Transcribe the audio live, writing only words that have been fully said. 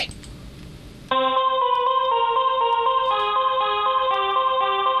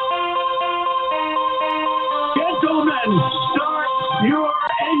gentlemen, start your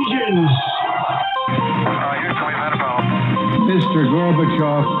engines. Houston, we've had a problem. Mr.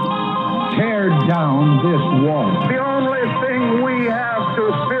 Gorbachev, tear down this wall. The only thing we have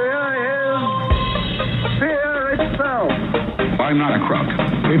to fear is fear itself. I'm not a crook.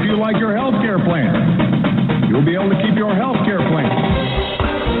 If you like your health care plan, you'll be able to keep your health care plan.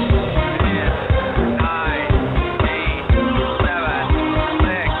 9, 8, 7,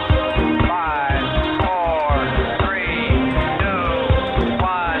 6, 5, 4, 3, 2,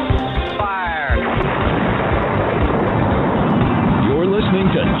 1, fire. You're listening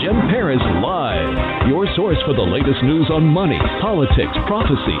to Jim Paris Live, your source for the latest news on money, politics,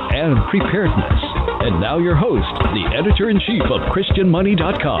 prophecy, and preparedness. And now your host, the editor-in-chief of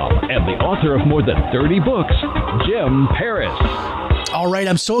ChristianMoney.com and the author of more than 30 books, Jim Paris. All right,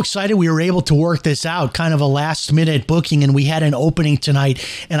 I'm so excited we were able to work this out, kind of a last-minute booking, and we had an opening tonight,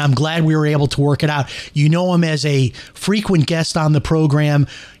 and I'm glad we were able to work it out. You know him as a frequent guest on the program.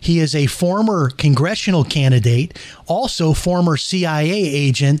 He is a former congressional candidate, also former CIA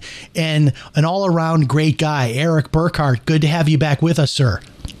agent, and an all-around great guy, Eric Burkhart. Good to have you back with us, sir.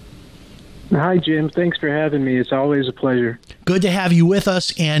 Hi, Jim. Thanks for having me. It's always a pleasure. Good to have you with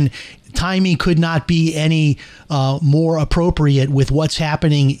us, and timing could not be any more appropriate with what's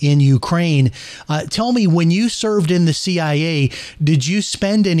happening in Ukraine. Tell me, when you served in the CIA, did you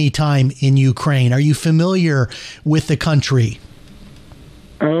spend any time in Ukraine? Are you familiar with the country?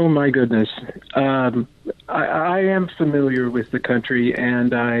 Oh, my goodness. I am familiar with the country,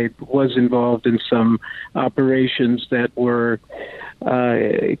 and I was involved in some operations that were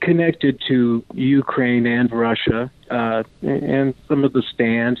connected to Ukraine and Russia, and some of the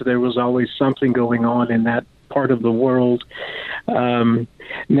stands. There was always something going on in that part of the world.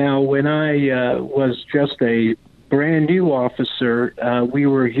 Now, when I was just a brand new officer, we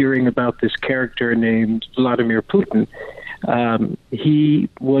were hearing about this character named Vladimir Putin. He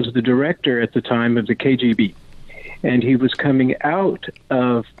was the director at the time of the KGB, and he was coming out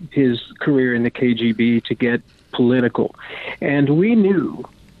of his career in the KGB to get political. And we knew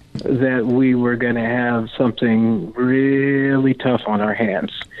that we were going to have something really tough on our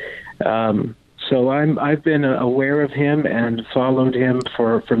hands. So I've been aware of him and followed him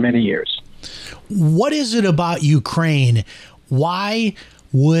for many years. What is it about Ukraine? Why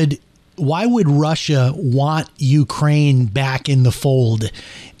would Russia want Ukraine back in the fold?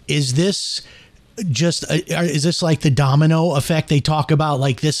 Is this is this like the domino effect they talk about?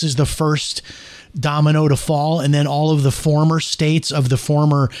 Like this is the first domino to fall, and then all of the former states of the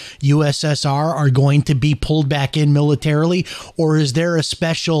former USSR are going to be pulled back in militarily? Or is there a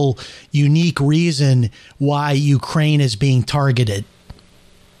special, unique reason why Ukraine is being targeted?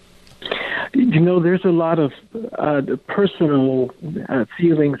 You know, there's a lot of personal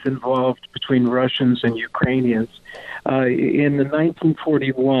feelings involved between Russians and Ukrainians. In the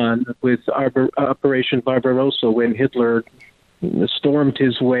 1941, with Operation Barbarossa, when Hitler stormed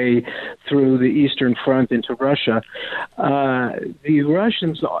his way through the Eastern Front into Russia, the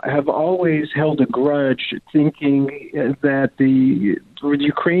Russians have always held a grudge, thinking that the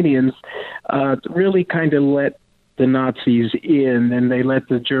Ukrainians really kind of let the Nazis in, and they let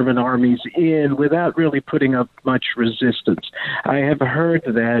the German armies in without really putting up much resistance. I have heard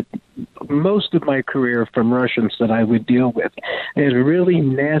that most of my career from Russians that I would deal with. They had a really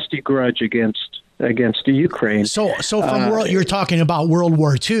nasty grudge against the Ukraine. So from you're talking about World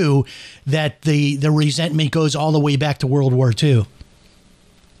War II, that the resentment goes all the way back to World War II.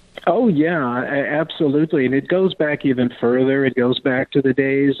 Oh, yeah, absolutely. And it goes back even further. It goes back to the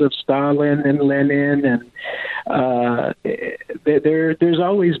days of Stalin and Lenin. And there's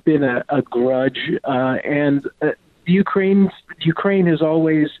always been a grudge. And Ukraine has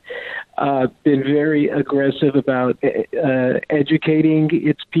always been very aggressive about educating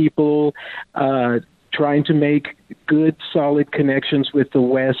its people, trying to make good, solid connections with the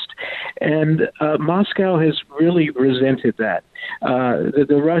West. And Moscow has really resented that.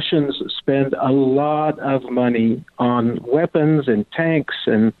 The Russians spend a lot of money on weapons and tanks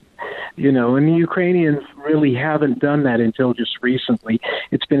and the Ukrainians really haven't done that until just recently.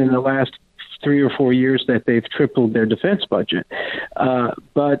 It's been in the last 3 or 4 years that they've tripled their defense budget.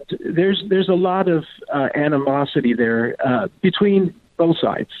 But there's a lot of animosity there between both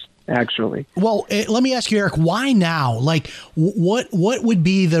sides, actually. Well, let me ask you, Eric, why now? Like, what would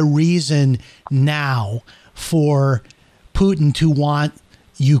be the reason now for Putin to want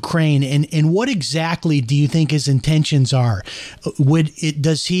Ukraine, and what exactly do you think his intentions are?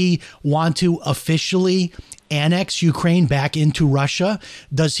 Does he want to officially annex Ukraine back into Russia?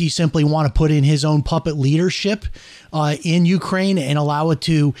 Does he simply want to put in his own puppet leadership in Ukraine and allow it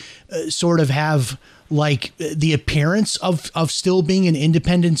to sort of have like the appearance of still being an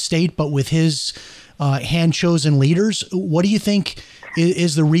independent state, but with his hand-chosen leaders? What do you think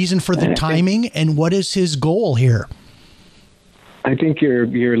is the reason for the timing, and what is his goal here? I think your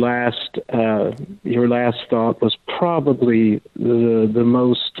last thought was probably the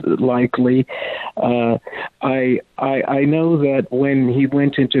most likely. I know that when he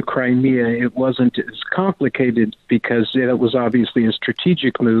went into Crimea, it wasn't as complicated because it was obviously a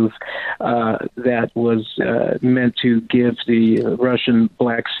strategic move that was meant to give the Russian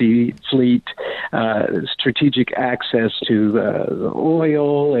Black Sea fleet strategic access to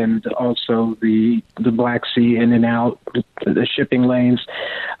oil and also the Black Sea in and out, the shipping lanes.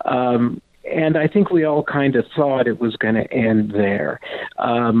 And I think we all kind of thought it was going to end there,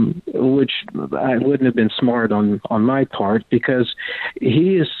 which I wouldn't have been smart on my part, because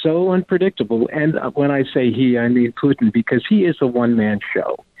he is so unpredictable. And when I say he, I mean Putin, because he is a one-man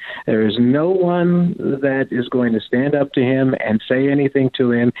show. There is no one that is going to stand up to him and say anything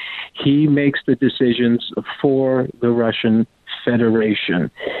to him. He makes the decisions for the Russian Federation.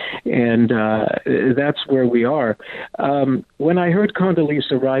 And that's where we are. When I heard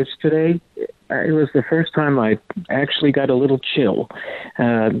Condoleezza Rice today, it was the first time I actually got a little chill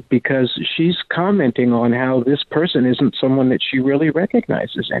because she's commenting on how this person isn't someone that she really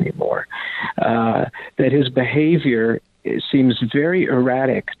recognizes anymore, that his behavior seems very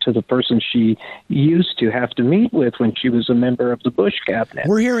erratic to the person she used to have to meet with when she was a member of the Bush cabinet.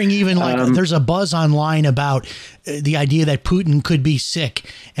 We're hearing even there's a buzz online about the idea that Putin could be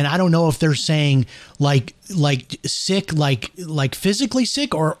sick. And I don't know if they're saying like sick, like physically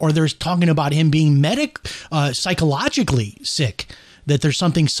sick, or they're talking about him being psychologically sick, that there's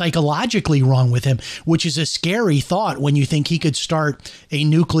something psychologically wrong with him, which is a scary thought when you think he could start a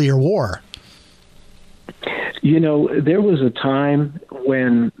nuclear war. You know, there was a time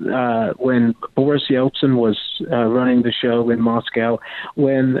when Boris Yeltsin was running the show in Moscow,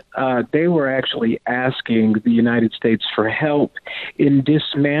 when they were actually asking the United States for help in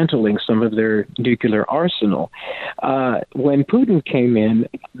dismantling some of their nuclear arsenal. When Putin came in,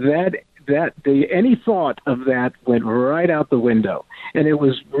 any thought of that went right out the window. And it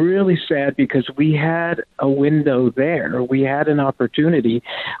was really sad because we had a window there. We had an opportunity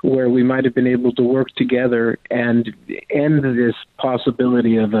where we might have been able to work together and end this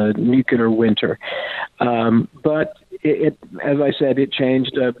possibility of a nuclear winter. But it, as I said, it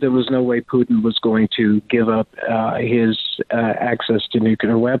changed. There was no way Putin was going to give up his access to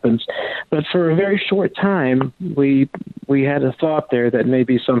nuclear weapons. But for a very short time, we had a thought there that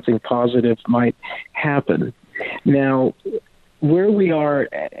maybe something positive might happen. Now, where we are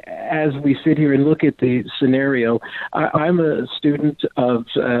as we sit here and look at the scenario, I'm a student of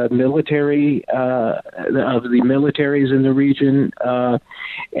of the militaries in the region,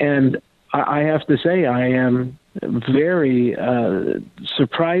 and I have to say I am very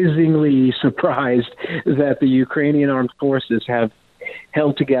surprisingly surprised that the Ukrainian armed forces have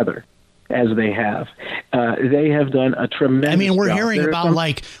held together as they have. They have done a tremendous I mean, we're job. hearing about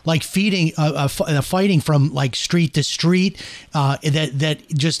like feeding, fighting from like street to street, that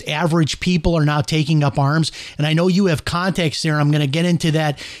just average people are now taking up arms. And I know you have context there. I'm going to get into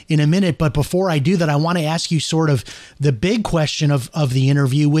that in a minute. But before I do that, I want to ask you sort of the big question of the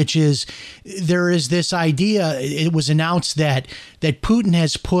interview, which is there is this idea, it was announced that Putin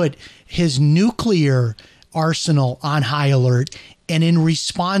has put his nuclear arsenal on high alert. And in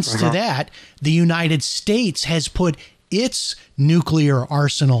response to that, the United States has put its nuclear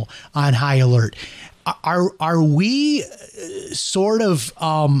arsenal on high alert. Are we sort of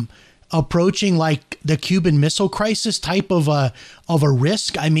approaching like the Cuban Missile Crisis type of a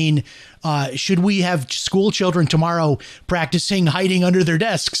risk? I mean, should we have school children tomorrow practicing hiding under their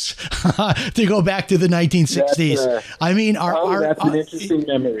desks to go back to the 1960s? I mean, that's an interesting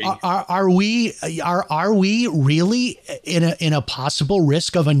memory. Are we really in a possible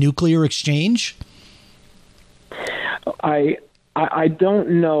risk of a nuclear exchange? I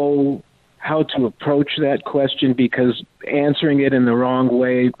don't know how to approach that question, because answering it in the wrong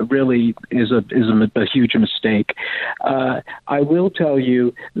way really is a huge mistake. I will tell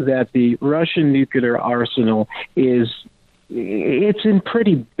you that the Russian nuclear arsenal it's in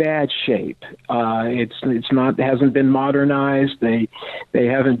pretty bad shape. Hasn't been modernized. They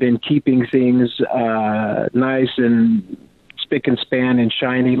haven't been keeping things nice and spick and span and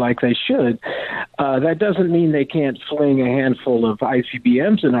shiny like they should. That doesn't mean they can't fling a handful of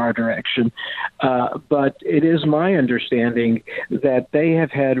ICBMs in our direction, but it is my understanding that they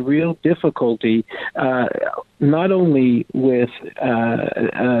have had real difficulty not only with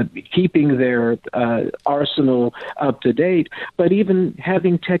keeping their arsenal up to date, but even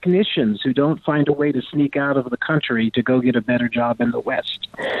having technicians who don't find a way to sneak out of the country to go get a better job in the West.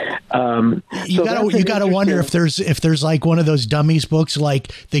 You gotta wonder if there's like one of those dummies books,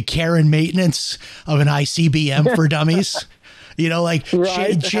 like the care and maintenance of an ICBM for dummies. Like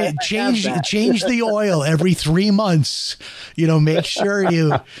right. change the oil every 3 months. Make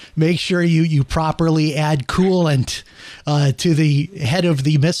sure you properly add coolant to the head of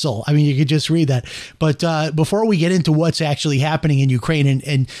the missile. I mean, you could just read that. But before we get into what's actually happening in Ukraine,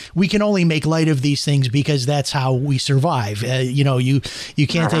 and we can only make light of these things because that's how we survive. You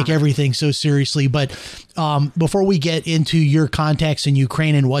can't take everything so seriously. But before we get into your contacts in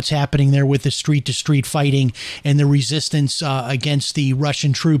Ukraine and what's happening there with the street-to-street fighting and the resistance against the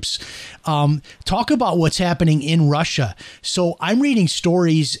Russian troops, talk about what's happening in Russia. So I'm reading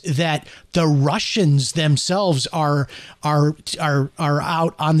stories that the Russians themselves are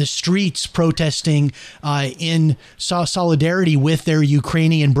out on the streets protesting in solidarity with their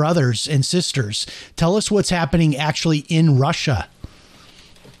Ukrainian brothers and sisters. Tell us what's happening actually in Russia.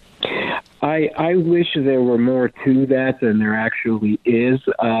 I wish there were more to that than there actually is.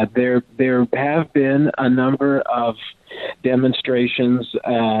 There have been a number of demonstrations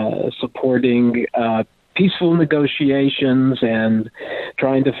supporting peaceful negotiations and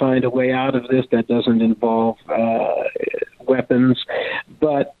trying to find a way out of this that doesn't involve weapons.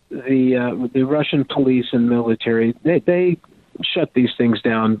 But the Russian police and military, they shut these things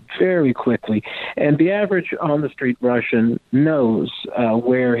down very quickly. And the average on-the-street Russian knows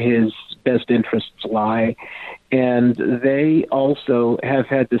where his best interests lie. And they also have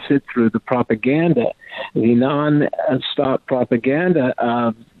had to sit through the propaganda, the non-stop propaganda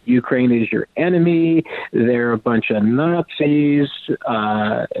of Ukraine is your enemy. They're a bunch of Nazis.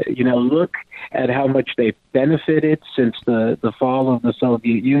 Look at how much they've benefited since the fall of the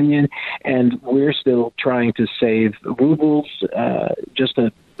Soviet Union, and we're still trying to save rubles just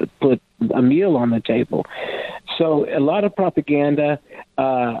to put a meal on the table. So a lot of propaganda.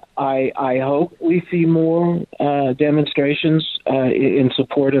 I hope we see more demonstrations in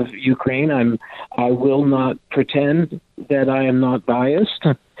support of Ukraine. I will not pretend that I am not biased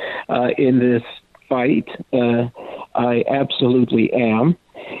in this fight. I absolutely am.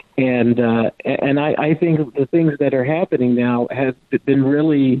 And I think the things that are happening now have been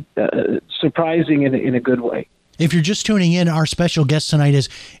really surprising in a good way. If you're just tuning in, our special guest tonight is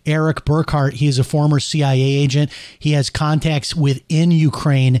Eric Burkhart. He is a former CIA agent. He has contacts within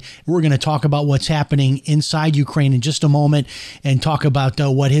Ukraine. We're going to talk about what's happening inside Ukraine in just a moment and talk about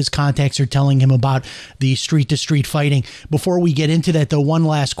what his contacts are telling him about the street-to-street fighting. Before we get into that, though, one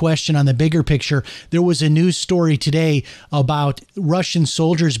last question on the bigger picture. There was a news story today about Russian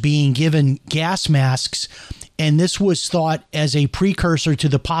soldiers being given gas masks, and this was thought as a precursor to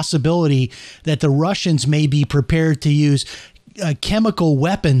the possibility that the Russians may be prepared to use chemical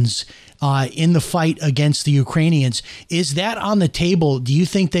weapons in the fight against the Ukrainians. Is that on the table? Do you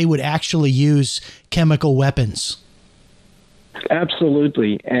think they would actually use chemical weapons?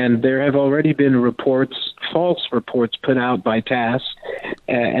 Absolutely. And there have already been reports, false reports put out by TASS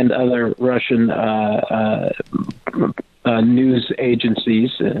and other Russian news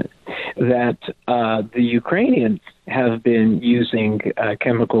agencies that the Ukrainians have been using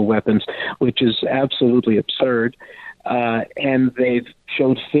chemical weapons, which is absolutely absurd. And they've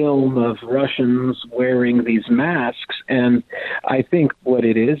showed film of Russians wearing these masks. And I think what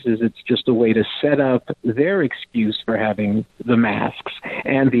it is it's just a way to set up their excuse for having the masks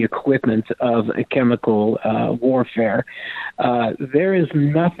and the equipment of a chemical warfare. There is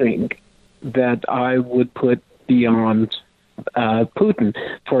nothing that I would put beyond Putin.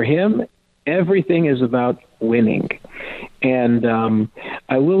 For him, everything is about winning. And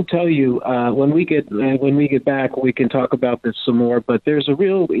I will tell you, when we get back, we can talk about this some more. But there's a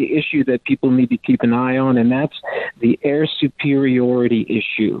real issue that people need to keep an eye on, and that's the air superiority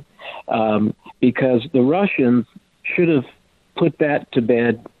issue, because the Russians should have put that to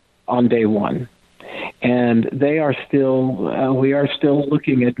bed on day one. And we are still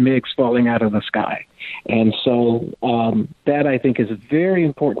looking at MiGs falling out of the sky. And so that, I think, is a very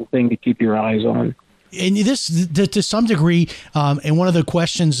important thing to keep your eyes on. And this, to some degree, and one of the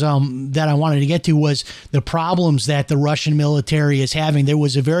questions that I wanted to get to was the problems that the Russian military is having. There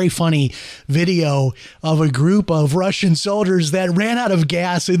was a very funny video of a group of Russian soldiers that ran out of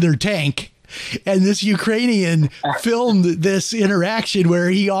gas in their tank. And this Ukrainian filmed this interaction where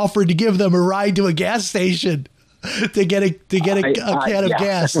he offered to give them a ride to a gas station to get a can of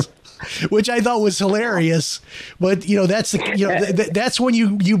gas. which I thought was hilarious. But that's that's when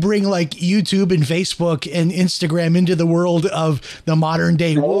you bring like YouTube and Facebook and Instagram into the world of the modern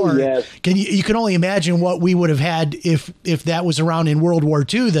day war. Yes. You can only imagine what we would have had if that was around in World War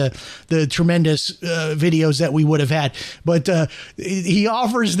II. The tremendous videos that we would have had. But he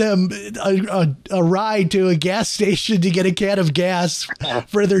offers them a ride to a gas station to get a can of gas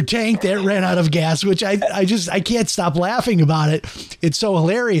for their tank that ran out of gas, which I can't stop laughing about it. It's so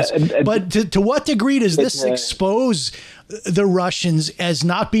hilarious. But to what degree does this expose the Russians as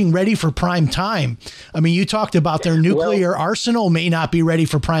not being ready for prime time? I mean, you talked about their nuclear arsenal may not be ready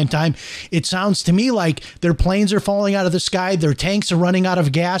for prime time. It sounds to me like their planes are falling out of the sky. Their tanks are running out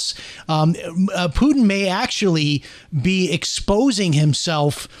of gas. Putin may actually be exposing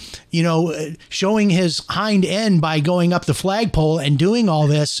himself, showing his hind end by going up the flagpole and doing all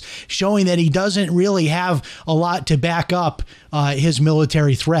this, showing that he doesn't really have a lot to back up his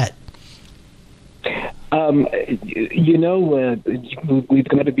military threat. We've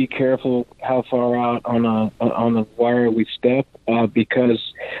got to be careful how far out on a wire we step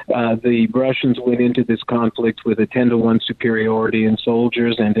because the Russians went into this conflict with a 10-to-1 superiority in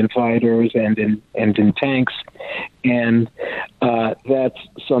soldiers and in fighters and in tanks, and that's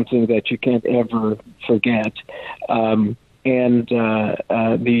something that you can't ever forget. And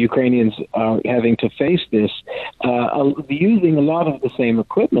the Ukrainians are having to face this using a lot of the same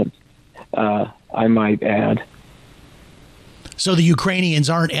equipment. I might add. So the Ukrainians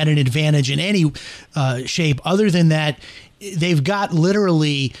aren't at an advantage in any shape other than that they've got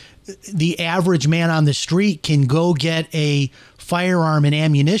literally the average man on the street can go get a firearm and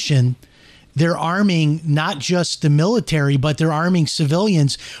ammunition. They're arming not just the military, but they're arming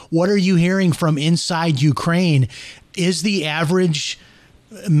civilians. What are you hearing from inside Ukraine? Is the average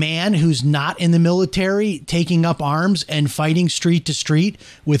man who's not in the military taking up arms and fighting street to street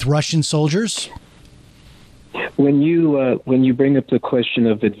with Russian soldiers? When you bring up the question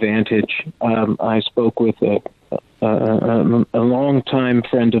of advantage, I spoke with a longtime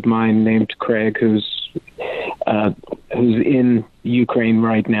friend of mine named Craig, who's in Ukraine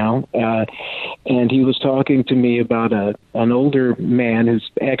right now, and he was talking to me about an older man who's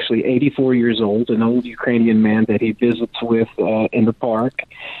actually 84 years old, an old Ukrainian man that he visits with in the park,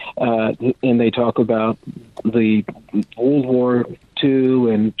 and they talk about the World War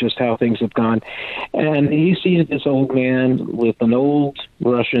II and just how things have gone. And he sees this old man with an old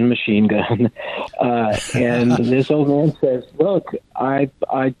Russian machine gun, and this old man says, "Look, I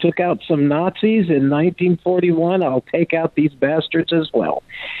took out some Nazis in 1941. I'll take out these bastards as well."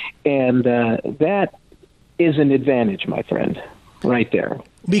 And that is an advantage, my friend, right there.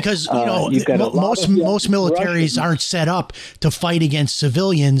 Because most militaries aren't set up to fight against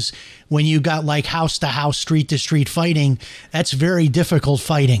civilians. When you got like house to house, street to street fighting, that's very difficult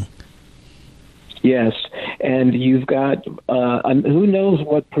fighting. Yes, and you've got who knows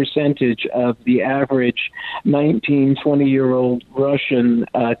what percentage of the average 19, 20-year-old Russian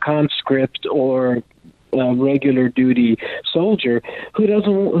conscript or regular duty soldier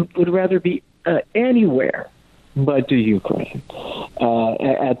who would rather be anywhere but to Ukraine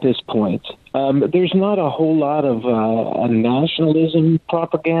at this point. There's not a whole lot of nationalism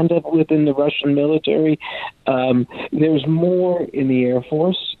propaganda within the Russian military. There's more in the Air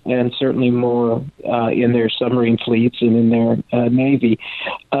Force and certainly more in their submarine fleets and in their Navy.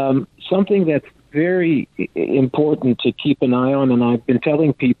 Something that's very important to keep an eye on, and I've been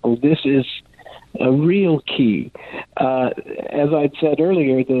telling people this is a real key. As I'd said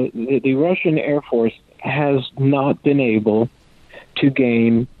earlier, the Russian Air Force has not been able to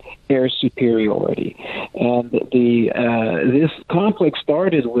gain air superiority, and this conflict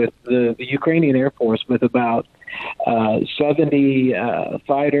started with the Ukrainian Air Force with about 70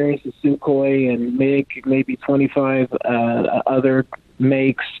 fighters, Sukhoi and MiG, maybe 25 other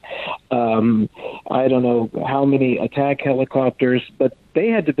makes. I don't know how many attack helicopters, but they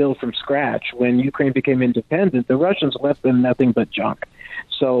had to build from scratch. When Ukraine became independent, the Russians left them nothing but junk.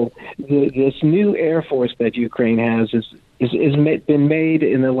 So this new Air Force that Ukraine has is been made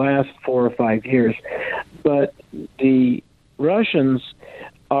in the last 4 or 5 years. But the Russians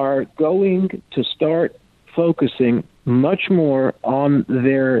are going to start focusing much more on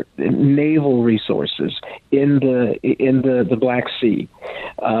their naval resources in the Black Sea.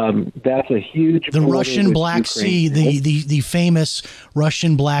 That's a huge the Russian Black Sea, the famous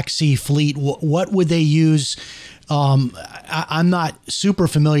Russian Black Sea fleet. What would they use? I'm not super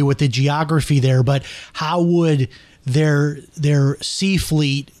familiar with the geography there, but how would their sea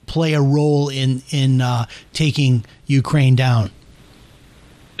fleet play a role in taking Ukraine down?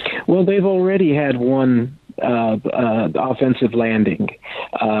 Well, they've already had one offensive landing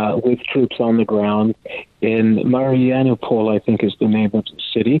with troops on the ground in Mariupol, I think is the name of the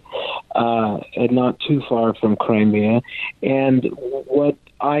city, and not too far from Crimea. And what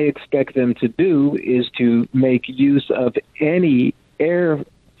I expect them to do is to make use of any air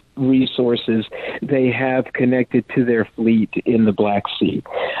resources they have connected to their fleet in the Black Sea,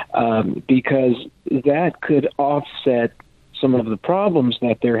 because that could offset some of the problems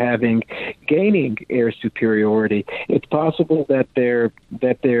that they're having gaining air superiority. It's possible that their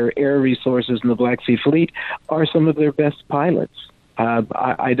air resources in the Black Sea Fleet are some of their best pilots.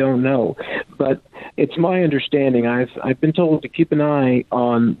 I don't know, but it's my understanding. I've been told to keep an eye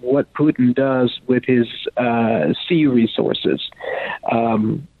on what Putin does with his sea resources.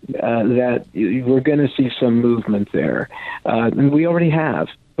 That we're going to see some movement there, and we already have.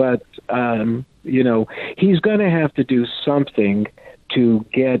 But he's going to have to do something to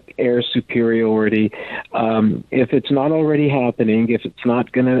get air superiority. If it's not already happening, if it's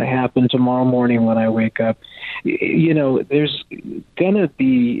not going to happen tomorrow morning when I wake up, it's going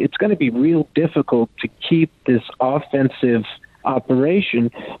to be real difficult to keep this offensive operation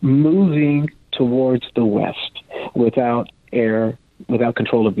moving towards the west without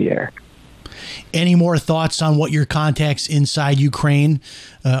control of the air. Any more thoughts on what your contacts inside Ukraine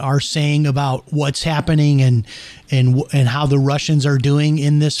are saying about what's happening and how the Russians are doing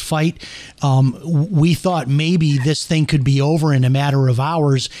in this fight? We thought maybe this thing could be over in a matter of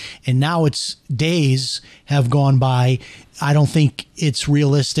hours, and now it's days have gone by. I don't think it's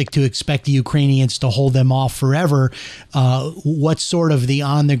realistic to expect the Ukrainians to hold them off forever. What's sort of the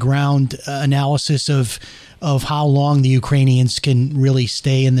on-the-ground analysis of how long the Ukrainians can really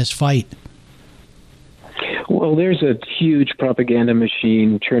stay in this fight? Well, there's a huge propaganda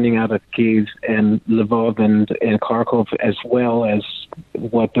machine churning out of Kyiv and Lvov and Kharkov, as well as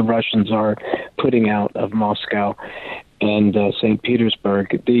what the Russians are putting out of Moscow and St.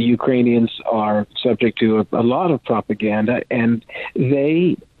 Petersburg. The Ukrainians are subject to a lot of propaganda, and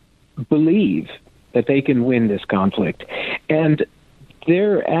they believe that they can win this conflict. And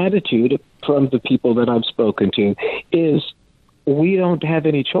their attitude from the people that I've spoken to is, we don't have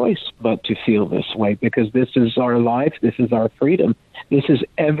any choice but to feel this way, because this is our life, this is our freedom, this is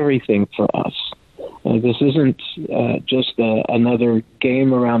everything for us. This isn't just another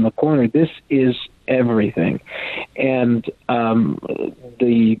game around the corner. This is everything. And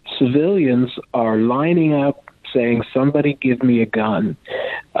the civilians are lining up saying, somebody give me a gun.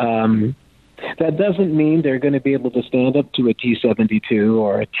 That doesn't mean they're going to be able to stand up to a T-72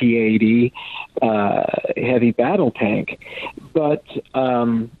 or a T-80 heavy battle tank. But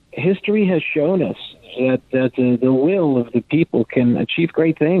history has shown us that the will of the people can achieve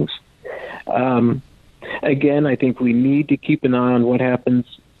great things. Again, I think we need to keep an eye on what happens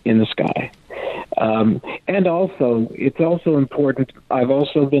in the sky. And also, it's also important, I've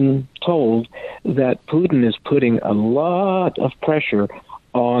also been told that Putin is putting a lot of pressure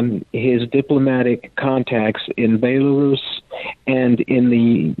on his diplomatic contacts in Belarus and in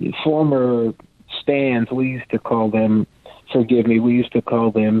the former stands. We used to call them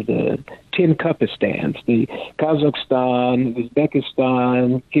the Tin Cupistans, the Kazakhstan,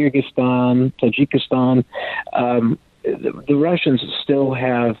 Uzbekistan, Kyrgyzstan, Tajikistan. The Russians still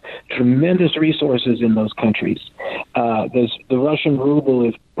have tremendous resources in those countries. The Russian ruble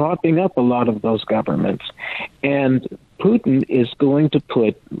is propping up a lot of those governments. And Putin is going to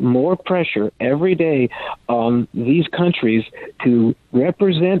put more pressure every day on these countries to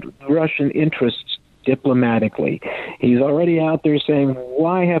represent Russian interests diplomatically. He's already out there saying,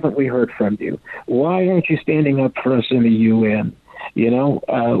 why haven't we heard from you? Why aren't you standing up for us in the UN?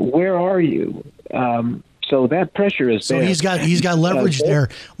 Where are you? So that pressure is there. So he's got leverage there.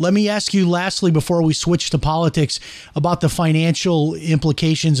 Let me ask you lastly, before we switch to politics, about the financial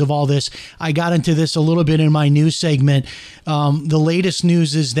implications of all this. I got into this a little bit in my news segment. The latest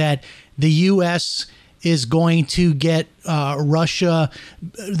news is that the U.S. is going to get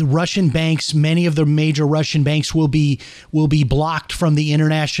the Russian banks. Many of the major Russian banks will be blocked from the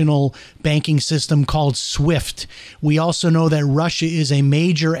international banking system called SWIFT. We also know that Russia is a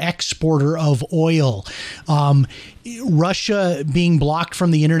major exporter of oil. Russia being blocked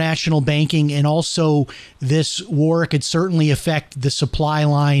from the international banking, and also this war could certainly affect the supply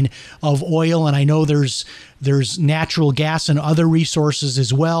line of oil. And I know there's natural gas and other resources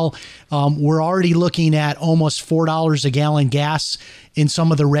as well. We're already looking at almost $4 a gallon gas in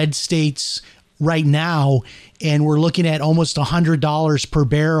some of the red states right now, and we're looking at almost $100 per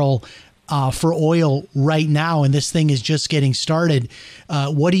barrel for oil right now, and this thing is just getting started.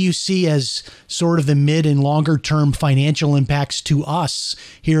 What do you see as sort of the mid and longer term financial impacts to us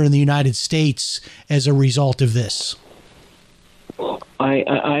here in the United States as a result of this?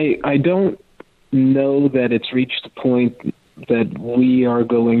 I don't know that it's reached the point that we are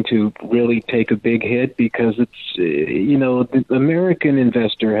going to really take a big hit, because it's, the American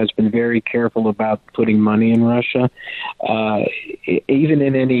investor has been very careful about putting money in Russia, even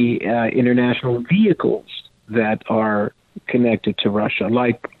in any international vehicles that are connected to Russia,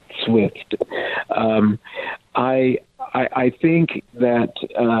 like SWIFT. I think that,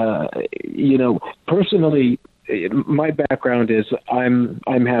 personally, my background is I'm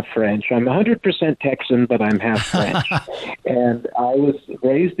half French. I'm 100% Texan, but I'm half French. And I was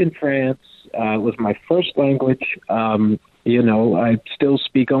raised in France. It was my first language. I still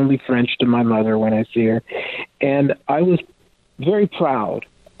speak only French to my mother when I see her. And I was very proud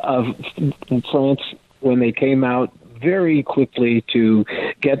of France when they came out very quickly to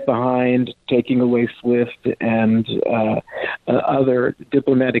get behind taking away SWIFT and other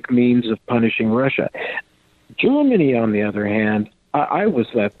diplomatic means of punishing Russia. Germany, on the other hand, I was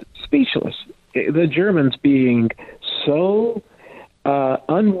left speechless. The Germans being so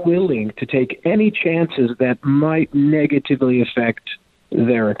unwilling to take any chances that might negatively affect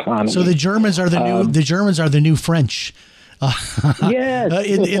their economy. So the Germans are the new French. Yes,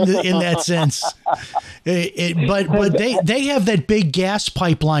 in that sense. But they have that big gas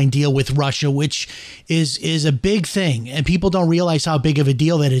pipeline deal with Russia, which is a big thing, and people don't realize how big of a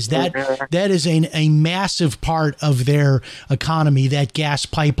deal that is. That is a massive part of their economy, that gas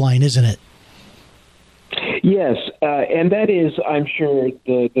pipeline, isn't it? Yes, and that is, I'm sure,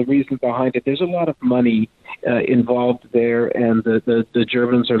 the reason behind it. There's a lot of money involved there, and the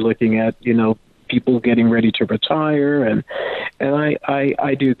Germans are looking at, people getting ready to retire, and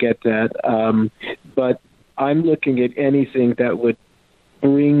I do get that. But I'm looking at anything that would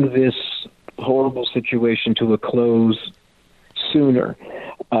bring this horrible situation to a close sooner.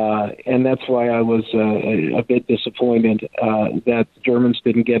 And that's why I was a bit disappointed that the Germans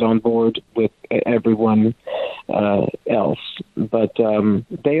didn't get on board with everyone else. But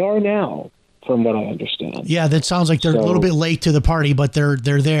they are now, from what I understand. Yeah, that sounds like they're a little bit late to the party, but they're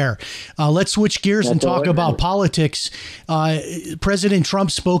there. Let's switch gears and talk about politics. President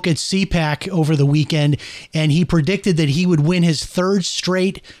Trump spoke at CPAC over the weekend, and he predicted that he would win his third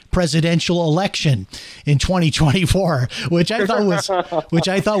straight presidential election in 2024, which I thought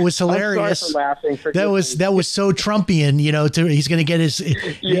was hilarious. I'm sorry for laughing. That was so Trumpian, he's going to get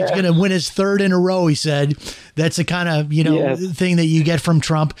he's going to win his third in a row, he said. That's the kind of, thing that you get from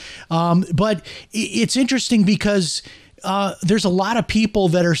Trump. But it's interesting because there's a lot of people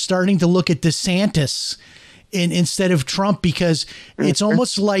that are starting to look at DeSantis instead of Trump, because it's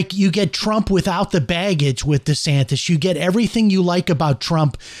almost like you get Trump without the baggage with DeSantis. You get everything you like about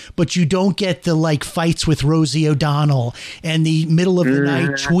Trump, but you don't get the fights with Rosie O'Donnell and the middle of the night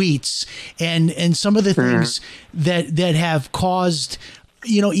tweets and some of the things that have caused,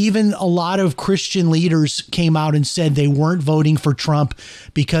 even a lot of Christian leaders came out and said they weren't voting for Trump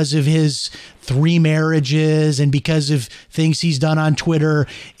because of his 3 marriages and because of things he's done on Twitter.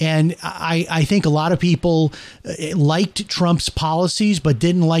 And I think a lot of people liked Trump's policies but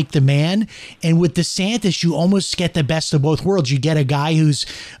didn't like the man. And with DeSantis, you almost get the best of both worlds. You get a guy who's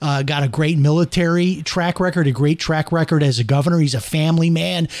got a great military track record, a great track record as a governor. He's a family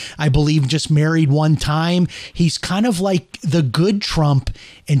man, I believe, just married one time. He's kind of like the good Trump,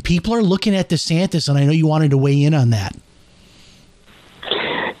 and people are looking at DeSantis, and I know you wanted to weigh in on that.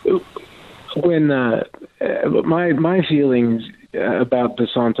 When my feelings about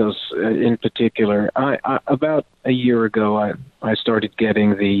DeSantis in particular, I about a year ago, I started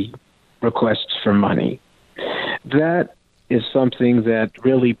getting the requests for money. That is something that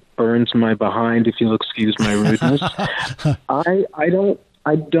really burns my behind, if you'll excuse my rudeness. I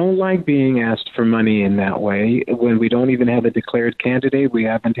don't like being asked for money in that way when we don't even have a declared candidate. We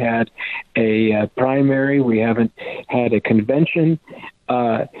haven't had a primary. We haven't had a convention.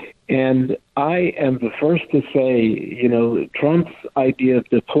 And I am the first to say, Trump's idea of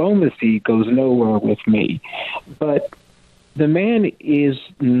diplomacy goes nowhere with me. But the man is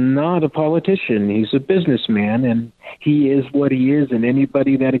not a politician. He's a businessman, and he is what he is. And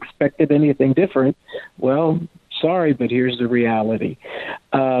anybody that expected anything different, well, sorry, but here's the reality.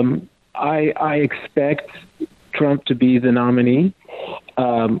 I expect Trump to be the nominee.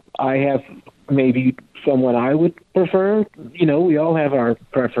 I have maybe someone I would prefer. We all have our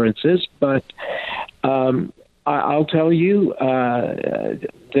preferences, but I'll tell you,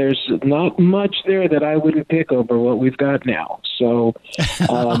 there's not much there that I wouldn't pick over what we've got now. So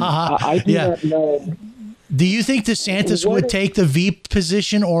I do not know. Do you think DeSantis would take the Veep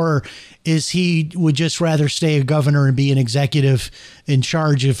position, or would just rather stay a governor and be an executive in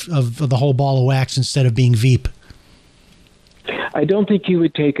charge of the whole ball of wax instead of being Veep? I don't think he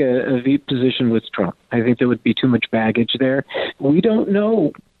would take a veto position with Trump. I think there would be too much baggage there. We don't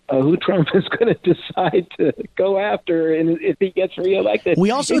know who Trump is going to decide to go after, and if he gets reelected. We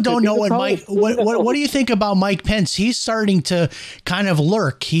also don't know what Mike. What do you think about Mike Pence? He's starting to kind of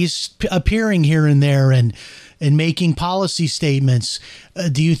lurk. He's appearing here and there and making policy statements.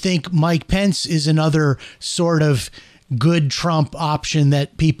 Do you think Mike Pence is another sort of good Trump option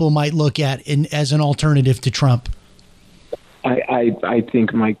that people might look at as an alternative to Trump? I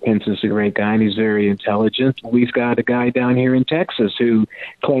think Mike Pence is a great guy, and he's very intelligent. We've got a guy down here in Texas who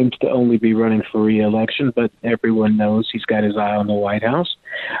claims to only be running for re-election, but everyone knows he's got his eye on the White House.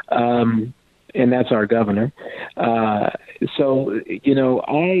 And that's our governor. So, you know,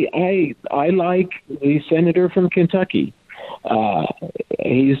 I like the senator from Kentucky.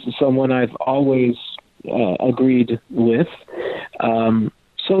 He's someone I've always agreed with.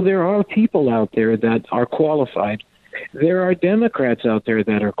 So there are people out there that are qualified. There are Democrats out there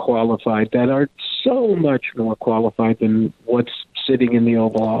that are qualified, that are so much more qualified than what's sitting in the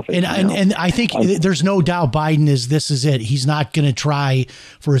Oval Office. And I think there's no doubt Biden this is it. He's not going to try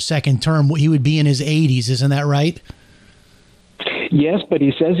for a second term. He would be in his 80s. Isn't that right? Yes, but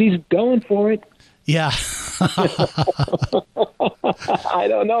he says he's going for it. Yeah. I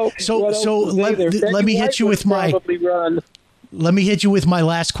don't know. So let me hit you with my... Let me hit you with my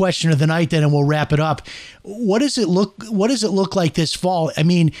last question of the night, then, and we'll wrap it up. What does it look like this fall? I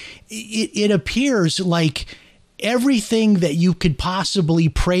mean, it appears like everything that you could possibly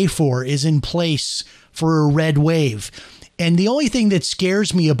pray for is in place for a red wave. And the only thing that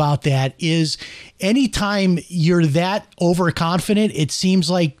scares me about that is anytime you're that overconfident, it seems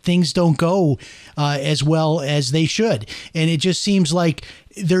like things don't go as well as they should. And it just seems like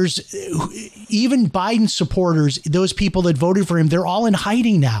there's even Biden supporters, those people that voted for him, they're all in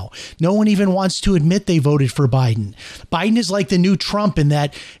hiding now. No one even wants to admit they voted for Biden. Biden is like the new Trump in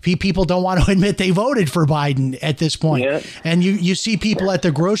that people don't want to admit they voted for Biden at this point. Yeah. And you see people at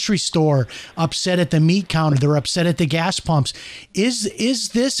the grocery store upset at the meat counter. They're upset at the gas pumps. Is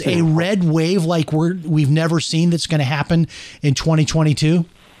this a red wave like we've never seen that's going to happen in 2022?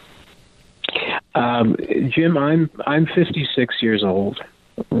 Jim, I'm 56 years old.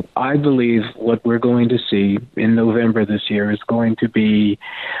 I believe what we're going to see in November this year is going to be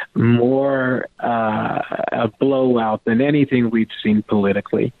more a blowout than anything we've seen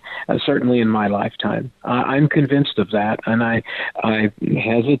politically, certainly in my lifetime. I'm convinced of that, and I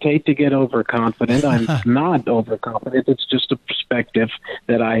hesitate to get overconfident. I'm not overconfident. It's just a perspective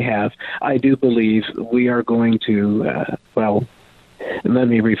that I have. I do believe we are going to, let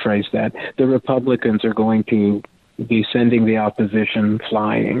me rephrase that. The Republicans are going to be sending the opposition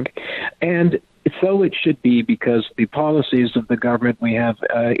flying. And so it should be, because the policies of the government we have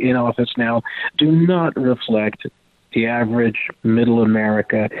in office now do not reflect the average middle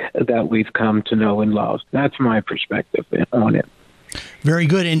America that we've come to know and love. That's my perspective on it. Very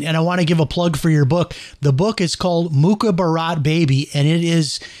good. And I want to give a plug for your book. The book is called Muka Bharat Baby, and it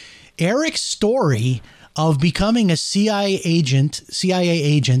is Eric's story of becoming a CIA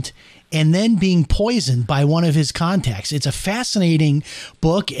agent, and then being poisoned by one of his contacts. It's a fascinating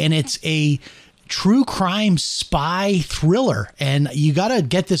book, and it's a true crime spy thriller. And you got to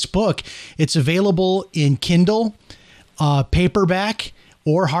get this book. It's available in Kindle, paperback,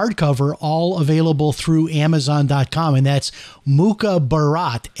 or hardcover, all available through Amazon.com. And that's Muka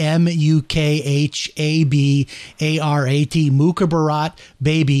Bharat, Mukhabarat, Muka Bharat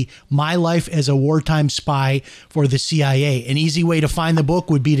Baby, My Life as a Wartime Spy for the CIA. An easy way to find the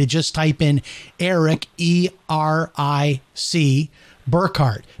book would be to just type in Eric, E-R-I-C,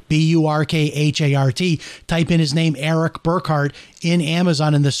 Burkhart, B-U-R-K-H-A-R-T. Type in his name, Eric Burkhart, in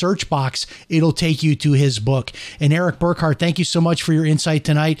Amazon in the search box. It'll take you to his book. And Eric Burkhart, thank you so much for your insight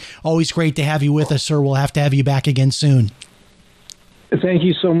tonight. Always great to have you with us, sir. We'll have to have you back again soon. Thank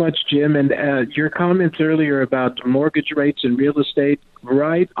you so much, Jim. And your comments earlier about mortgage rates and real estate,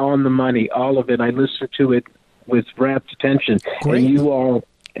 right on the money, all of it. I listened to it with rapt attention. Great. And you are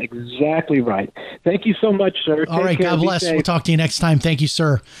exactly right. Thank you so much, sir. All right. God bless. We'll talk to you next time. Thank you,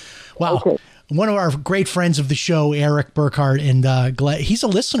 sir. Wow. Okay. One of our great friends of the show, Eric Burkhart, and he's a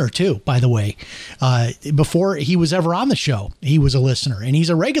listener too, by the way. Before he was ever on the show, he was a listener, and he's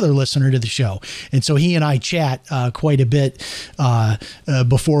a regular listener to the show. And so he and I chat quite a bit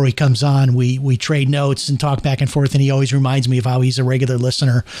before he comes on. We trade notes and talk back and forth, and he always reminds me of how he's a regular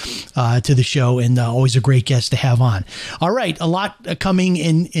listener to the show, and always a great guest to have on. All right, a lot coming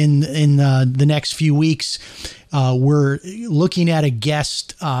in the next few weeks. We're looking at a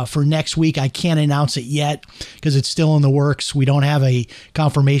guest for next week. I can't announce it yet because it's still in the works. We don't have a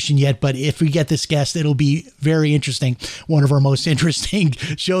confirmation yet, but if we get this guest, it'll be very interesting. One of our most interesting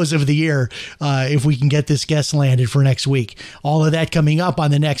shows of the year, if we can get this guest landed for next week. All of that coming up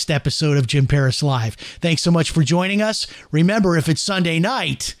on the next episode of Jim Paris Live. Thanks so much for joining us. Remember, if it's Sunday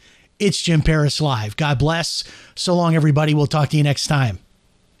night, it's Jim Paris Live. God bless. So long, everybody. We'll talk to you next time.